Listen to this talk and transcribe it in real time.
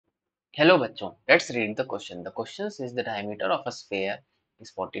Hello बच्चों, let's read the question. The question is the diameter of a sphere is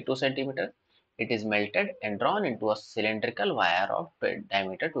 42 centimeter. It is melted and drawn into a cylindrical wire of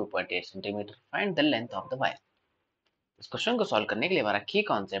diameter 2.8 centimeter. Find the length of the wire. इस question को solve करने के लिए हमारा की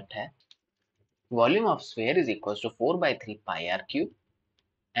concept है volume of sphere is equal to 4/3 pi are cube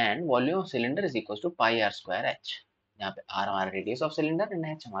and volume of cylinder is equal to pi are square H. यहाँ पे आर हमारा radius of cylinder and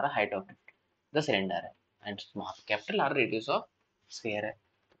H हमारा हाइट ऑफ द सिलेंडर है and वहाँ पे capital R radius of sphere है।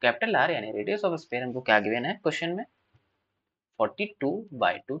 Capital R यानी radius of sphere हमको क्या गिवन है क्वेश्चन में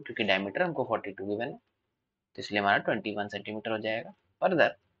 42/2, क्योंकि डायमीटर हमको 42 गिवन है तो इसलिए हमारा 21 सेंटीमीटर हो जाएगा।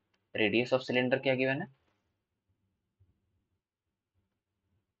 फर्दर रेडियस ऑफ सिलेंडर क्या गिवन है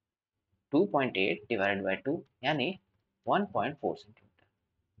 2.8 डिवाइडेड बाय 2 यानी 1.4 सेंटीमीटर।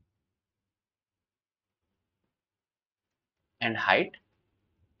 एंड हाइट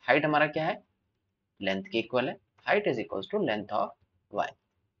हाइट हमारा क्या है लेंथ के इक्वल है। Height is equal to length of Y.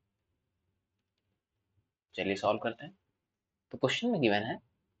 चलिए सॉल्व करते हैं। तो क्वेश्चन में गिवन है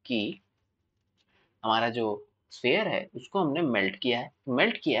कि हमारा जो स्फीयर है उसको हमने मेल्ट किया है।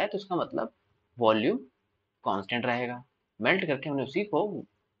 मेल्ट किया है तो इसका मतलब वॉल्यूम कांस्टेंट रहेगा। मेल्ट करके हमने उसी को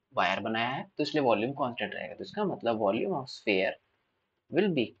वायर बनाया है तो इसलिए वॉल्यूम कांस्टेंट रहेगा। तो इसका मतलब volume of sphere will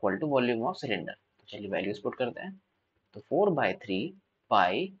be equal to volume of cylinder. तो चलिए वैल्यूज पुट करते हैं। तो 4/3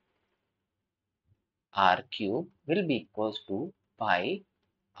 पाई are cube will be equal to pi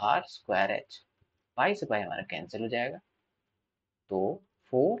are square H. पाई से पाई हमारा कैंसिल हो जाएगा। तो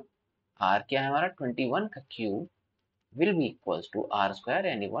 4 आर क्या है हमारा 21 का cube will be equal to are square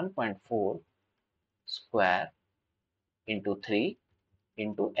यानी 1.4 square into 3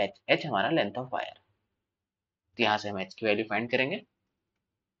 into H. H हमारा लेंथ ऑफ वायर। तो यहाँ से हम एच की वैल्यू फाइंड करेंगे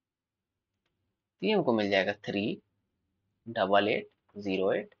तो ये हमको मिल जाएगा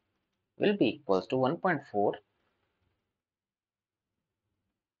 38808 will be equals to 1.4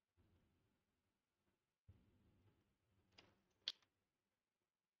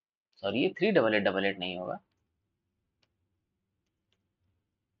 sorry ये 38888 नहीं होगा,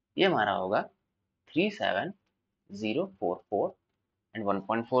 ये हमारा होगा 37044 एंड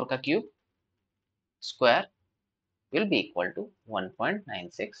 1.4 का cube square will be equal to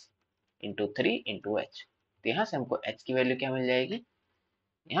 1.96 into 3 into H. तो यहाँ से हमको एच की वैल्यू क्या मिल जाएगी,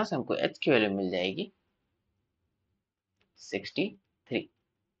 यहाँ से हमको एच की वैल्यू मिल जाएगी 63।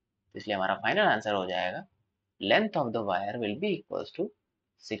 इसलिए हमारा फाइनल आंसर हो जाएगा length of the wire will be equals to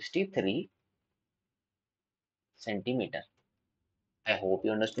 63 centimeter. I hope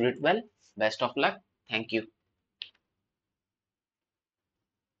you understood it well. Best of luck. Thank you.